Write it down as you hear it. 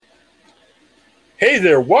Hey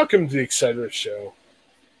there, welcome to the Exciter Show.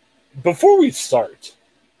 Before we start,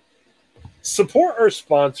 support our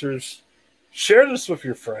sponsors, share this with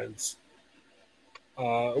your friends.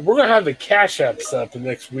 We're going to have a Cash App set up the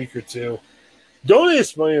next week or two. Donate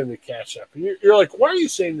us money on the Cash App. And you're like, why are you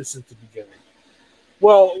saying this at the beginning?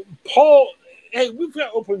 Well, Paul, hey, we've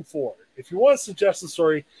got open floor. If you want to suggest a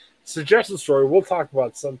story, We'll talk about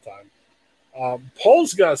it sometime.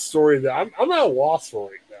 Paul's got a story that I'm at a loss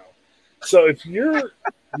for right now. So if you're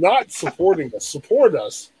not supporting us, support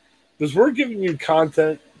us because we're giving you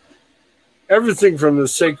content, everything from the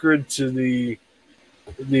sacred to the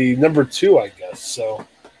number two, I guess. So,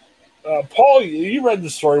 Paul, you read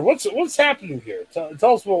the story. What's happening here?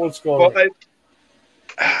 Tell us what's going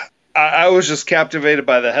on. I was just captivated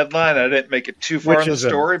by the headline. I didn't make it too far in the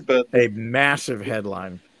story, but a massive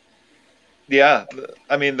headline. Yeah,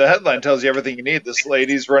 I mean, the headline tells you everything you need. This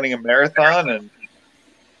lady's running a marathon, and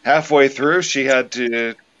halfway through, she had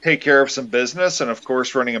to take care of some business. And of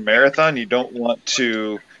course, running a marathon, you don't want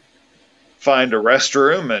to find a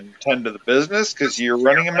restroom and tend to the business because you're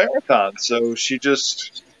running a marathon. So she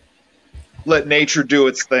just let nature do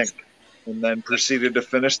its thing and then proceeded to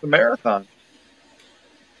finish the marathon.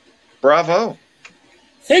 Bravo.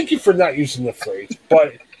 Thank you for not using the phrase,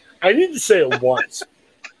 but I need to say it once.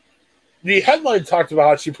 The headline talked about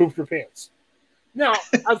how she pooped her pants. Now,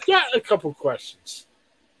 I've got a couple questions.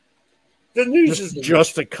 The news is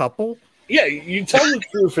just a couple? Yeah, you tell the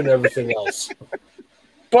truth and everything else.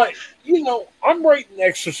 But, I'm writing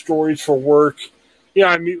extra stories for work.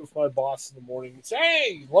 I meet with my boss in the morning and say,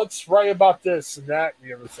 hey, let's write about this and that and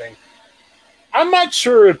the other thing. I'm not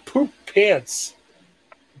sure if poop pants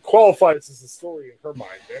qualifies as a story in her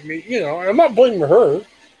mind. I mean, I'm not blaming her.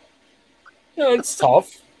 It's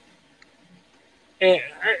tough. And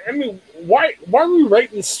I mean, why are we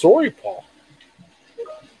writing this story, Paul?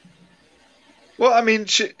 Well, I mean,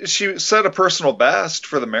 she set a personal best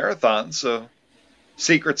for the marathon, so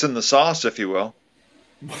secret's in the sauce, if you will.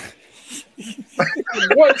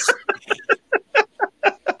 What?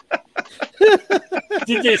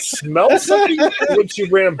 Did they smell something when she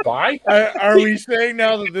ran by? Are we saying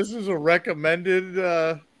now that this is a recommended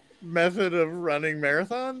method of running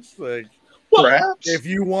marathons? Like, perhaps if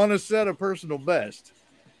you want to set a personal best,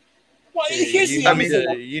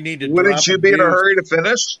 you need to. Wouldn't you be in a hurry to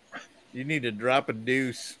finish? You need to drop a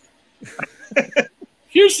deuce.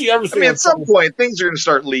 Here's the other thing. I mean, at some point, things are going to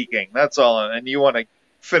start leaking. That's all, and you want to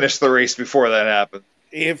finish the race before that happens.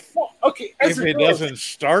 If it doesn't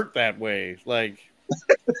start that way, like.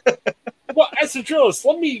 Well, as a journalist,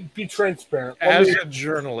 let me be transparent. As a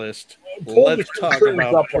journalist, let's talk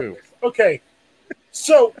about poop. Okay,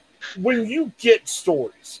 so when you get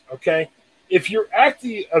stories, okay, if you're at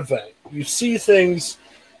the event, you see things,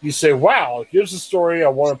 you say, wow, here's a story I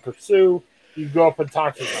want to pursue. You go up and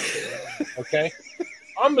talk to them, okay?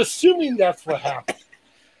 I'm assuming that's what happened.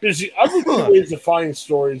 Because the other two ways of finding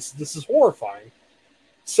stories, this is horrifying.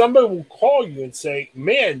 Somebody will call you and say,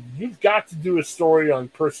 man, you've got to do a story on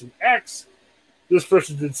person X. This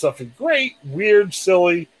person did something great, weird,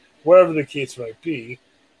 silly, whatever the case might be.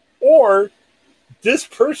 Or this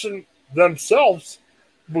person themselves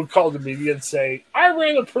would call the media and say, I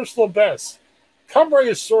ran a personal best. Come write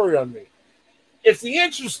a story on me. If the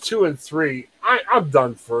answer is 2 and 3, I'm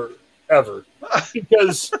done forever.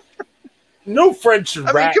 Because no friend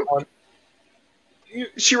should rat on.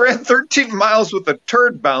 She ran 13 miles with a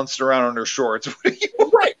turd bounced around on her shorts.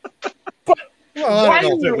 Right. But I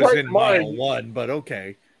don't know if it was in mile 1, but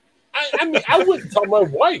okay. I mean, I wouldn't tell my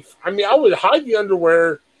wife. I mean, I would hide the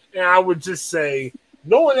underwear and I would just say,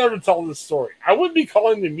 no one ever told this story. I wouldn't be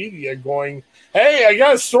calling the media going, hey, I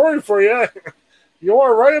got a story for you. You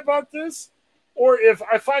want to write about this? Or if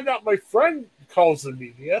I find out my friend calls the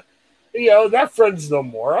media, that friend's no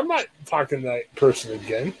more. I'm not talking to that person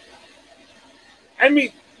again. I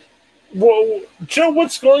mean, well, Joe,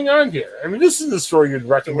 what's going on here? I mean, this is the story you'd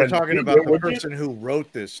recommend. So we're talking about the person who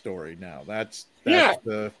wrote this story now. That's yeah.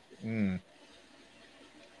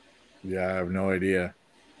 Yeah, I have no idea.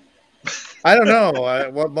 I don't know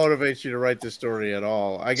what motivates you to write this story at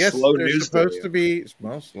all. I guess there's supposed to be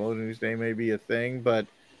slow news day may be a thing, but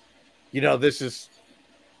this is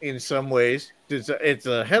in some ways it's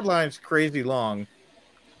a headline's crazy long.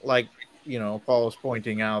 Like Paul was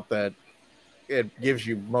pointing out that it gives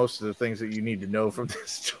you most of the things that you need to know from this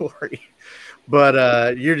story,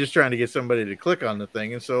 but you're just trying to get somebody to click on the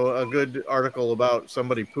thing, and so a good article about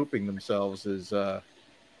somebody pooping themselves is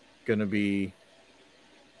going to be.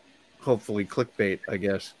 Hopefully clickbait, I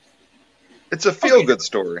guess. It's a feel-good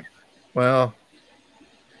story. Well,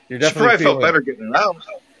 you're definitely probably felt better getting it out.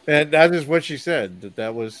 And that is what she said.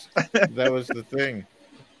 That was the thing.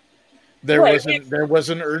 There was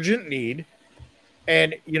an urgent need,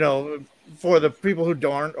 and for the people who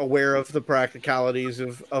aren't aware of the practicalities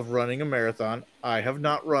of running a marathon, I have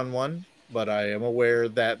not run one, but I am aware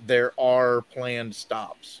that there are planned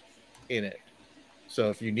stops in it. So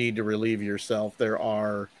if you need to relieve yourself, there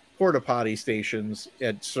are porta potty stations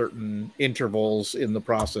at certain intervals in the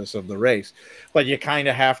process of the race. But you kind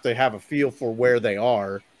of have to have a feel for where they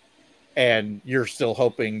are, and you're still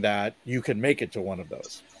hoping that you can make it to one of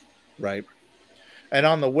those, right? And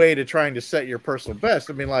on the way to trying to set your personal best,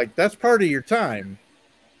 I mean, like, that's part of your time,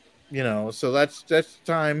 so that's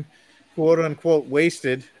time, quote unquote,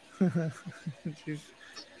 wasted.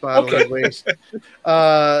 Bodily waste.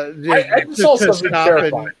 I saw something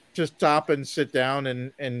terrifying. Just stop and sit down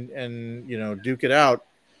and duke it out.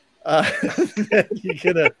 You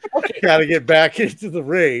gotta get back into the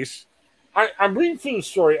race. I'm reading through the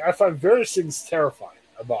story. I find various things terrifying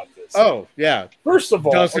about this. Oh, yeah. First of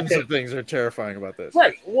all, dozens of things are terrifying about this.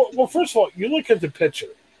 Right. Well, first of all, you look at the picture.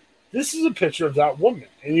 This is a picture of that woman.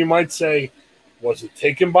 And you might say, was it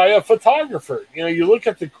taken by a photographer? You look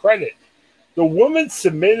at the credit. The woman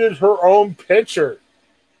submitted her own picture.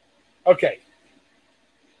 Okay.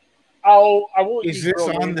 I won't use this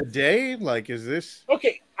on names. The day? Like, is this?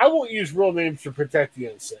 Okay. I won't use real names to protect the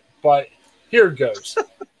innocent, but here it goes.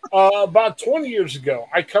 About 20 years ago,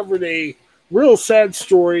 I covered a real sad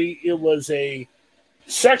story. It was a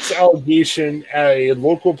sex allegation at a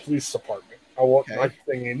local police department. I won't like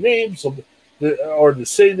saying any names or the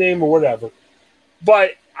city name or whatever.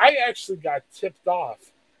 But I actually got tipped off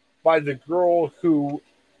by the girl who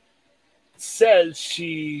says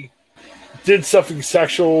she did something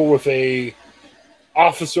sexual with a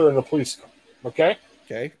officer in a police car. Okay?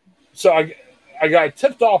 Okay. So I got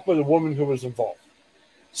tipped off by the woman who was involved.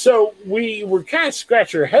 So we were kind of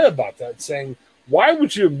scratching our head about that, saying, why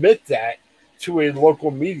would you admit that to a local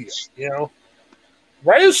media?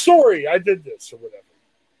 Write a story. I did this or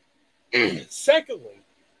whatever. Secondly,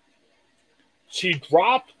 she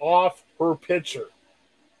dropped off her picture.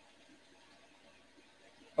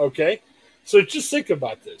 Okay? So just think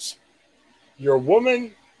about this. You're a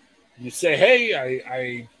woman. You say, hey,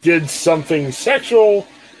 I did something sexual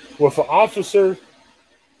with an officer.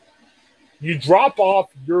 You drop off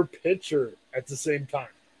your picture at the same time.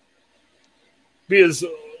 Because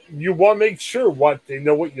you want to make sure they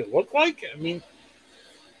know what you look like. I mean,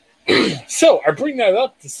 so I bring that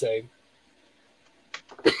up to say,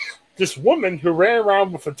 this woman who ran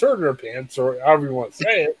around with a turd in her pants, or however you want to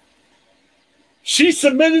say it, she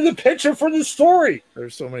submitted a picture for the story.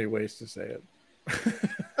 There's so many ways to say it.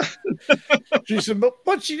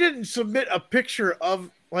 But she didn't submit a picture of,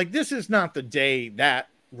 like, this is not the day that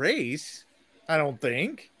race, I don't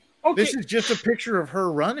think. Okay. This is just a picture of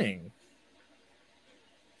her running.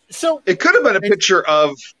 So it could have been a picture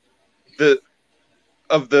of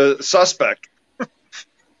the suspect.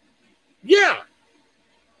 Yeah.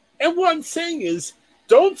 And what I'm saying is,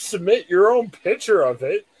 don't submit your own picture of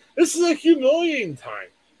it. This is a humiliating time.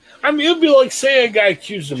 I mean, it would be like saying a guy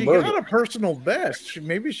accused of murder. She got a personal best.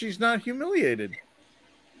 Maybe she's not humiliated.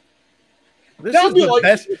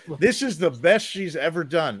 This is the best she's ever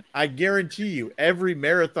done. I guarantee you, every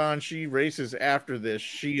marathon she races after this,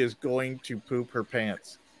 she is going to poop her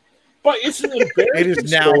pants. But it's an embarrassing It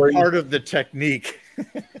is now story. Part of the technique.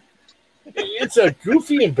 It's a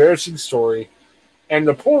goofy, embarrassing story. And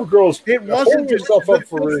the poor girl's holding herself up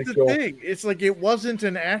for ridicule. It's like it wasn't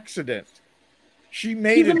an accident. She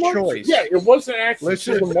made a choice. Yeah, it wasn't an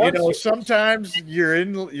accident. Listen, sometimes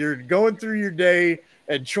you're going through your day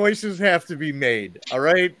and choices have to be made. All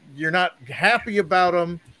right, you're not happy about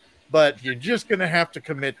them, but you're just going to have to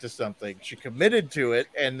commit to something. She committed to it,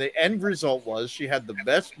 and the end result was she had the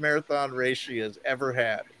best marathon race she has ever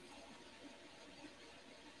had.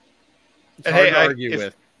 It's hard to argue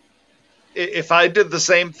with. If I did the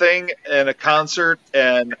same thing in a concert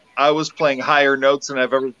and I was playing higher notes than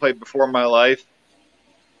I've ever played before in my life,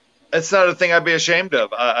 it's not a thing I'd be ashamed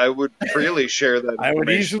of. I would freely share that. I would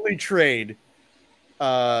easily trade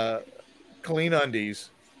clean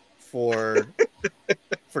undies for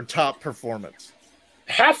top performance.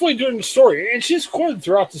 Halfway during the story, and she's quoted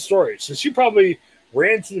throughout the story, so she probably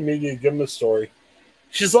ran to the media to give them a story.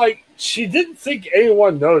 She's like, she didn't think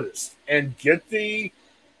anyone noticed, and get the,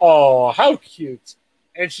 oh, how cute.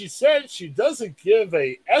 And she said she doesn't give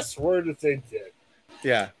a S word if they did.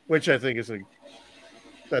 Yeah, which I think is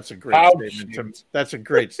that's a great statement. That's a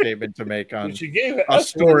great statement to make on a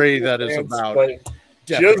story that is about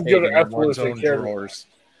defecating one's own drawers.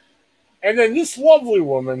 And then this lovely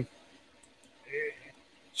woman,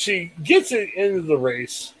 she gets it into the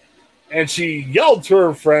race, and she yelled to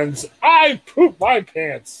her friends, "I pooped my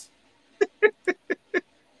pants."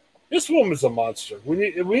 This woman's a monster.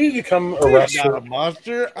 We need to come arrest her. Not a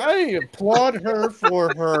monster. I applaud her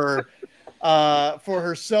for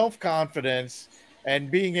her self-confidence and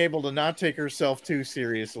being able to not take herself too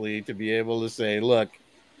seriously, to be able to say, look,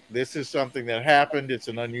 this is something that happened. It's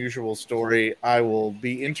an unusual story. I will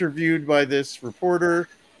be interviewed by this reporter,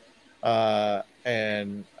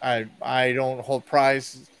 and I don't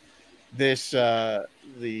prize this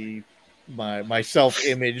my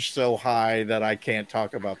self-image so high that I can't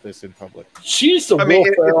talk about this in public. She's the Will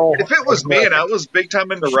Ferrell. If it was me and I was big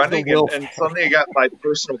time into running and suddenly I got my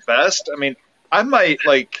personal best, I mean, I might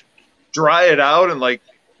like dry it out and like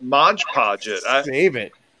Mod Podge it. Save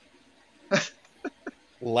it.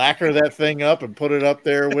 Lacquer that thing up and put it up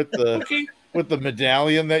there with the with the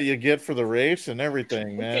medallion that you get for the race and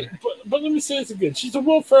everything, man. Okay, but let me say this again. She's a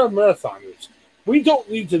Will Ferrell marathoner. We don't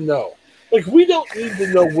need to know. Like, we don't need to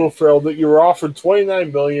know, Will Ferrell, that you were offered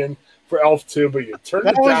 $29 million for Elf 2, but you turned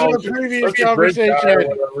it down. That was a previous conversation.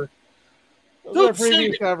 That was a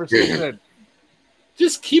previous conversation.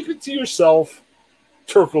 Just keep it to yourself,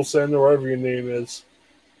 Turkelson, or whatever your name is.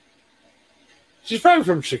 She's probably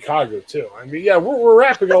from Chicago, too. I mean, yeah, we're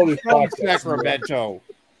wrapping all these from Sacramento.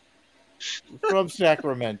 From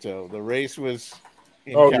Sacramento. The race was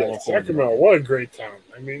in California. Yeah, Sacramento. What a great town.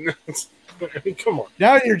 I mean, come on.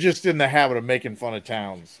 Now you're just in the habit of making fun of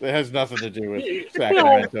towns. It has nothing to do with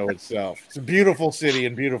Sacramento itself. It's a beautiful city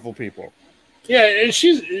and beautiful people. Yeah, and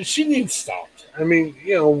she needs stopped. I mean,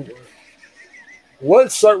 you know,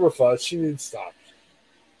 let's start with us. She needs stopped.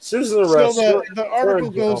 Citizen arrest. So the article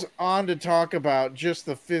goes on to talk about just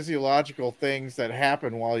the physiological things that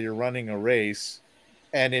happen while you're running a race,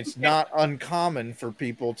 and it's not uncommon for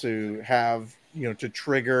people to have, you know, to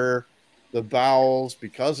trigger the bowels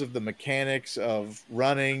because of the mechanics of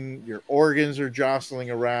running. Your organs are jostling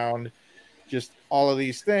around. Just all of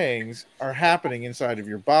these things are happening inside of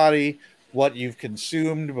your body. What you've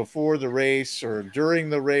consumed before the race or during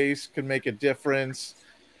the race can make a difference.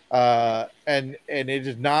 And it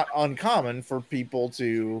is not uncommon for people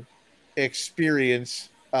to experience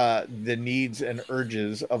the needs and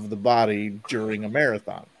urges of the body during a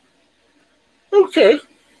marathon. Okay.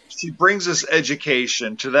 She brings us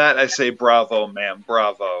education. To that, I say bravo, ma'am.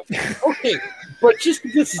 Bravo. Okay, but just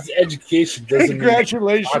because it's education doesn't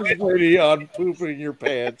Congratulations, lady, on pooping your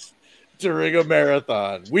pants during a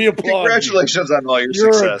marathon. We applaud Congratulations you. on all your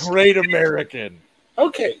You're success. You're a great American.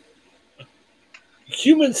 Okay.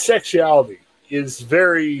 Human sexuality is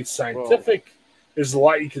very scientific. Whoa. There's a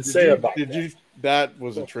lot you can say about that. That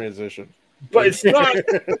was a transition. But it's not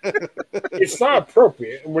it's not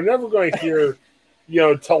appropriate. And we're never going to hear, you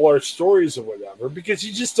know, tell our stories or whatever, because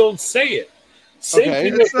you just don't say it. Same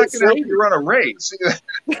thing. It's not going to help you run a race.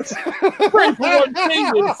 Right, but what I'm saying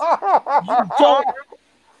is, you don't,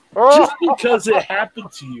 just because it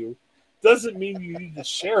happened to you doesn't mean you need to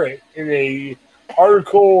share it in a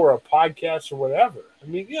article or a podcast or whatever. I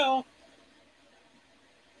mean, you know,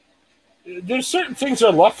 there's certain things that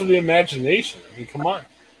are left for the imagination. I mean, come on.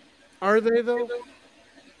 Are they, though?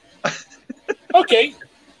 Okay.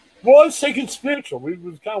 Well, let's take it spiritual.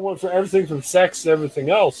 We've kind of went for everything from sex to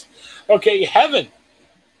everything else. Okay, heaven.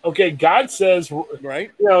 Okay, God says,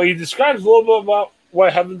 right? You know, he describes a little bit about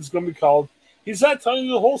what heaven's going to be called. He's not telling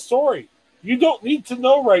you the whole story. You don't need to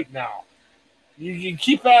know right now. You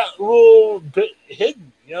keep that a little bit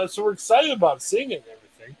hidden, you know, so we're excited about seeing it and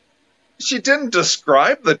everything. She didn't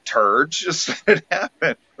describe the turd, just said it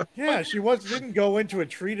happened. Yeah, she didn't go into a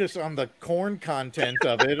treatise on the corn content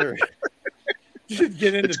of it, or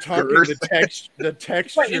get into talking the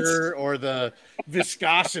texture or the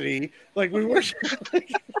viscosity. Like we were.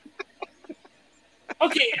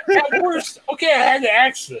 Okay, at worst, I had an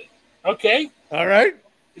accident. Okay, all right.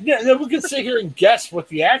 Yeah, then we can sit here and guess what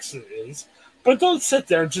the accident is. But don't sit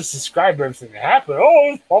there and just describe everything that happened.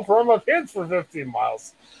 Oh, I'll run my pants for 15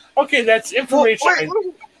 miles. Okay, that's information.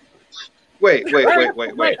 Wait.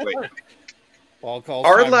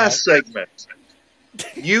 Our last segment,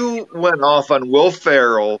 you went off on Will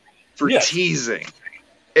Ferrell for teasing.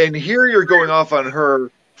 And here you're going off on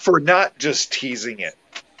her for not just teasing it.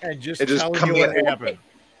 And just telling you what happened.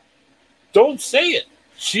 Don't say it.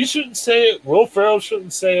 She shouldn't say it. Will Ferrell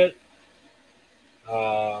shouldn't say it.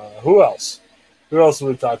 Who else? Who else have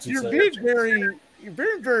we talked to?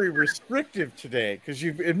 You're very restrictive today, because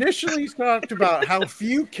you've initially talked about how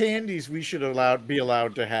few candies we should be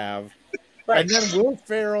allowed to have, right. And then Will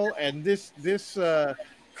Ferrell and this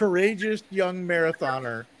courageous young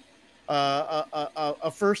marathoner,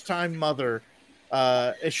 a first-time mother,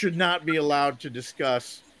 should not be allowed to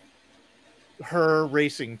discuss her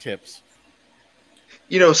racing tips.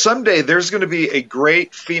 Someday there's going to be a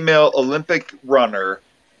great female Olympic runner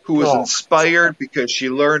who was inspired because she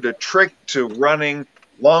learned a trick to running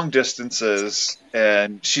long distances,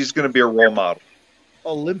 and she's going to be a role model.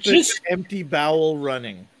 Olympic empty bowel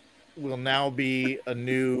running will now be a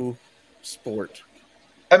new sport.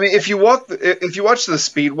 I mean, if you watch the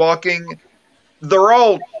speed walking, they're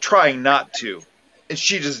all trying not to, and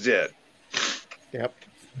she just did. Yep.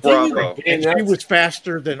 Bravo. And she was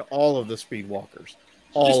faster than all of the speed walkers.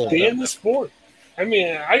 Just ban the sport. I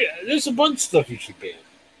mean, there's a bunch of stuff you should ban.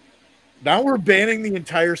 Now we're banning the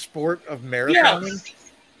entire sport of marathoning. Yeah.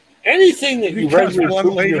 Anything that you regularly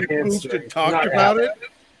one lady pooped and talked about it,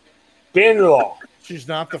 ban it all. She's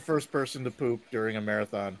not the first person to poop during a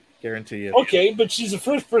marathon. Guarantee you. Okay, but she's the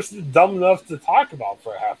first person dumb enough to talk about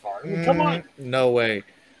for a half hour. I mean, come on. No way.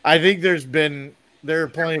 I think there are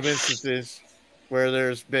plenty of instances where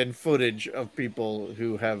there's been footage of people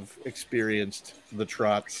who have experienced the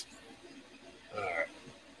trots.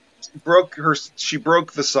 She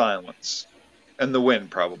broke the silence and the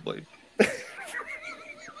wind, probably.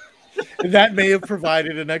 That may have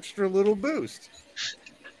provided an extra little boost.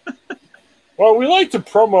 Well, we like to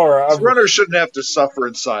promo our runners shouldn't have to suffer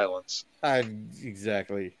in silence.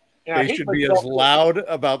 Exactly. Yeah, they should be as loud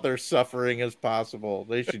about their suffering as possible.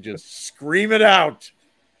 They should just scream it out.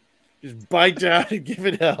 Just bite down and give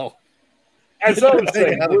it hell. As I was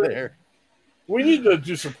saying, we need to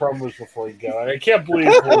do some promos before you go. I can't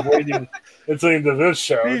believe we're waiting until the end of this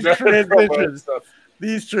show.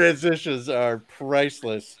 These transitions are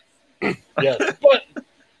priceless. Yes, but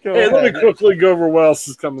let me quickly go over what else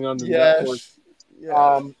is coming on the network.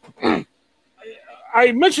 Yes.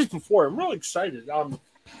 I mentioned before, I'm really excited.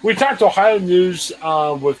 We talked Ohio News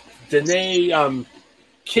with Danae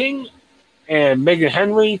King and Megan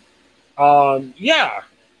Henry. Danae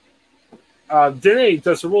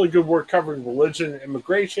does some really good work covering religion and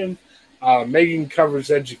immigration. Megan covers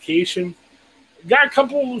education. Got a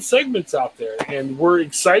couple of segments out there, and we're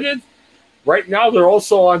excited. Right now, they're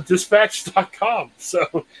also on dispatch.com.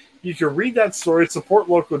 So you can read that story, support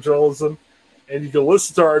local journalism, and you can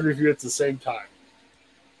listen to our interview at the same time.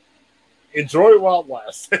 Enjoy it while it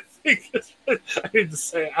lasts. I need to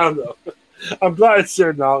say, I don't know. I'm glad it's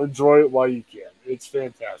there now. Enjoy it while you can. It's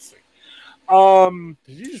fantastic. Did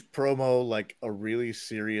you just promo like a really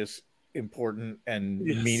serious, important, and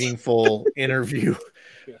meaningful interview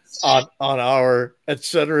on our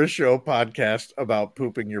Etc. Show podcast about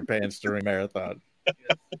pooping your pants during marathon?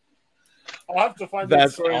 I'll have to find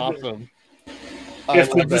that story. That's awesome.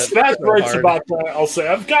 If the Dispatch writes about that, I'll say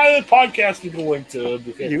I've got a podcast you can link to.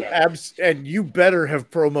 And you better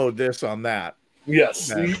have promoted this on that.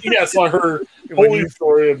 Yes, yes, on her holy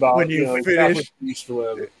story about when you finish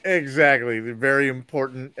whatever. Exactly, the very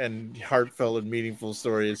important and heartfelt and meaningful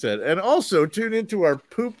story it said. And also tune into our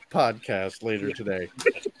poop podcast later today.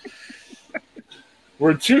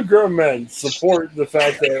 Where two grown men support the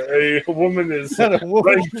fact that a woman is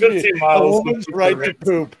running 15 miles. A woman's right to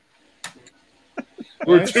poop.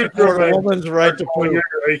 We're two grown men. A woman's right to poop.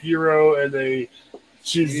 A hero and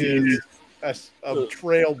she's a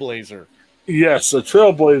trailblazer. Yes, a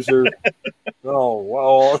trailblazer. Oh,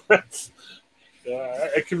 well, that's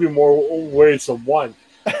it could be more ways than one.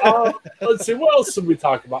 Let's see, what else did we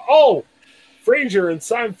talk about? Oh, Frasier and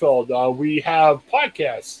Seinfeld. We have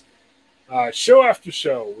podcasts, show after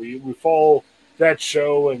show. We follow that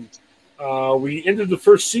show, and we ended the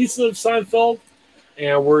first season of Seinfeld,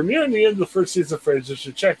 and we're nearing the end of the first season of Frasier,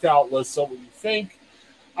 so check it out. Let us know what you think.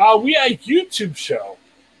 We had a YouTube show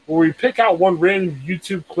where we pick out one random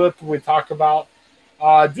YouTube clip and we talk about.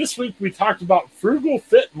 This week we talked about Frugal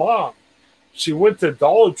Fit Mom. She went to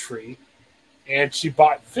Dollar Tree and she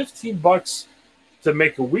bought $15 to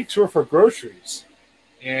make a week's worth of groceries.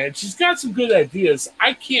 And she's got some good ideas.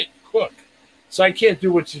 I can't cook, so I can't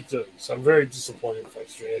do what she's doing. So I'm very disappointed and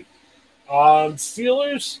frustrated.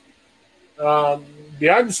 Steelers,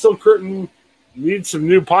 Behind the Steel Curtain need some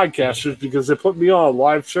new podcasters because they put me on a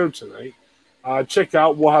live show tonight. Check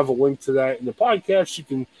out, we'll have a link to that in the podcast. You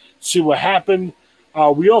can see what happened.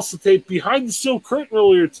 We also taped Behind the Steel Curtain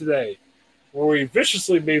earlier today, where we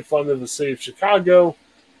viciously made fun of the city of Chicago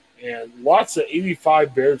and lots of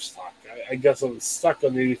 85 Bears talk. I guess I was stuck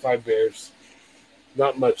on the 85 Bears.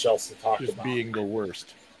 Not much else to talk about. Just being the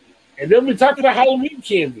worst. And then we talked about Halloween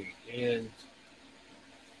candy. And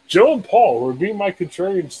Joe and Paul, who are being my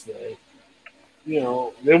contrarians today,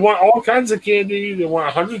 they want all kinds of candy. They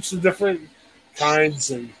want hundreds of different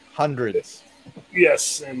kinds and hundreds.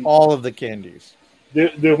 Yes, and all of the candies.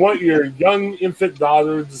 They want your young infant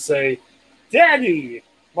daughter to say, "Daddy,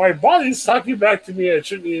 My body's talking back to me. I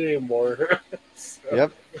shouldn't eat anymore. So,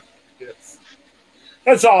 yep. Yes.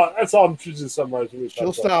 That's all. That's all I'm choosing to summarize.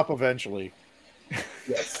 She'll stop eventually.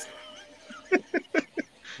 Yes.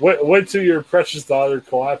 Wait till your precious daughter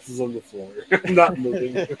collapses on the floor, not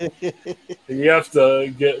moving, and you have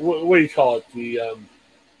to get what do you call it? The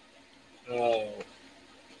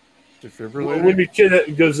defibrillator. When the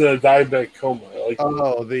kid goes in a diabetic coma. Like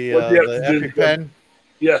the EpiPen.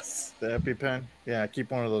 Yes, the EpiPen. Yeah, keep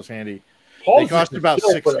one of those handy. Paul's they cost about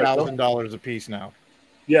 $6,000 a piece now.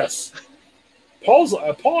 Yes, Paul,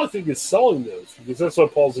 I think, is selling those because that's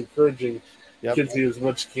what Paul's encouraging. Kids eat as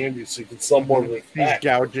much candy so you can sell more of it. He's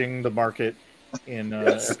gouging the market in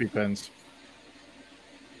EpiPens.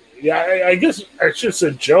 Yeah, I guess I should have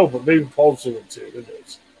said Joe, but maybe Paul's doing it too. Who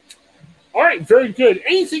knows? All right, very good.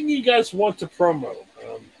 Anything you guys want to promo?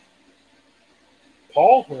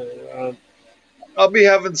 Paul? I'll be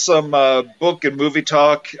having some book and movie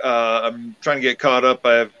talk. I'm trying to get caught up.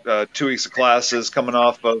 I have 2 weeks of classes coming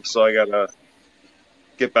off of, so I got to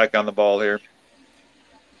get back on the ball here.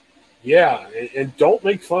 Yeah, and don't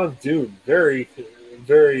make fun of Dune. Very,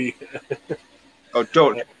 very. Oh,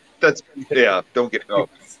 don't. That's don't get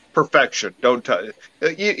perfection. Don't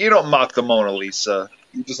you don't mock the Mona Lisa.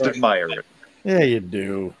 You just admire it. Yeah, you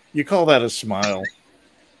do. You call that a smile.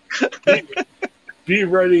 Be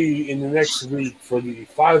ready in the next week for the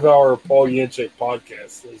 5-hour Paul Yanchek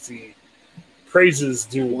podcast as he praises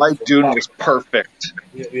Dune. Like Dune was perfect.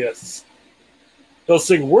 Yes. They'll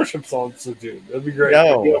sing worship songs to Dune. That'd be great.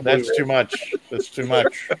 No, that's too much. That's too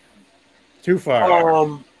much. Too far.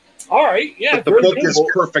 All right. Yeah. But the book is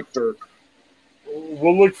perfecter.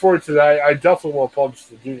 We'll look forward to that. I definitely want to publish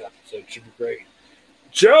the Dune episode. It should be great.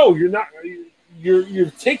 Joe,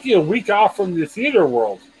 you're taking a week off from the theater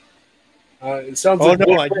world. It sounds like.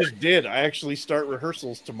 Oh no, I just did. I actually start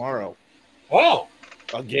rehearsals tomorrow. Oh.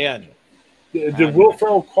 Again. Did Will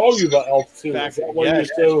Ferrell call you about Elf 2? Is that why you're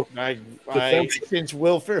so since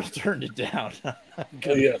Will Ferrell turned it down, I'm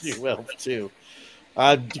going to do Elf 2.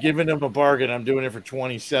 I've given him a bargain. I'm doing it for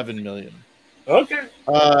 $27 million. Okay.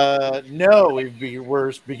 No,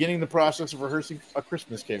 we're beginning the process of rehearsing A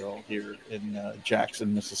Christmas Carol here in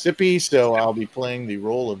Jackson, Mississippi. So I'll be playing the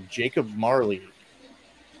role of Jacob Marley.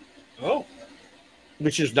 Oh.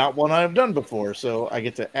 Which is not one I've done before, so I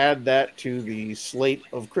get to add that to the slate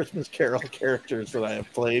of Christmas Carol characters that I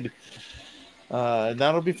have played. And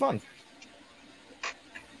that'll be fun.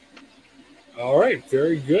 All right,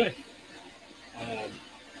 very good.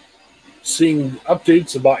 Seeing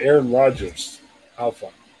updates about Aaron Rodgers. How fun.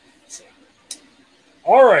 So.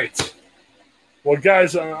 All right. Well,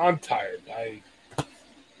 guys, I'm tired.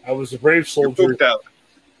 I was a brave soldier. You pooped out.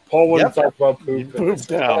 Paul wanted to talk about poop. You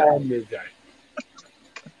pooped out. I'm a new guy.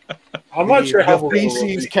 I'm not sure how the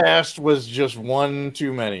feces cast was just one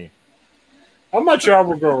too many. I'm not sure how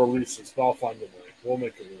we're going to release this, but I'll find a way. We'll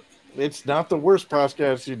make it work. It's not the worst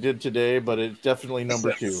podcast you did today, but it's definitely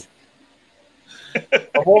number 2.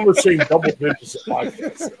 I'm almost saying double digits of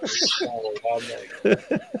podcasts.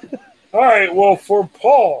 All right. Well, for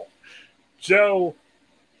Paul, Joe,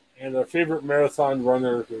 and our favorite marathon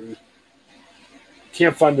runner who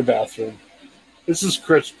can't find the bathroom, this is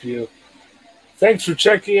Chris Pugh. Thanks for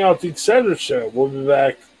checking out the Excited Show. We'll be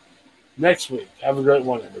back next week. Have a great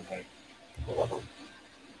one, everybody.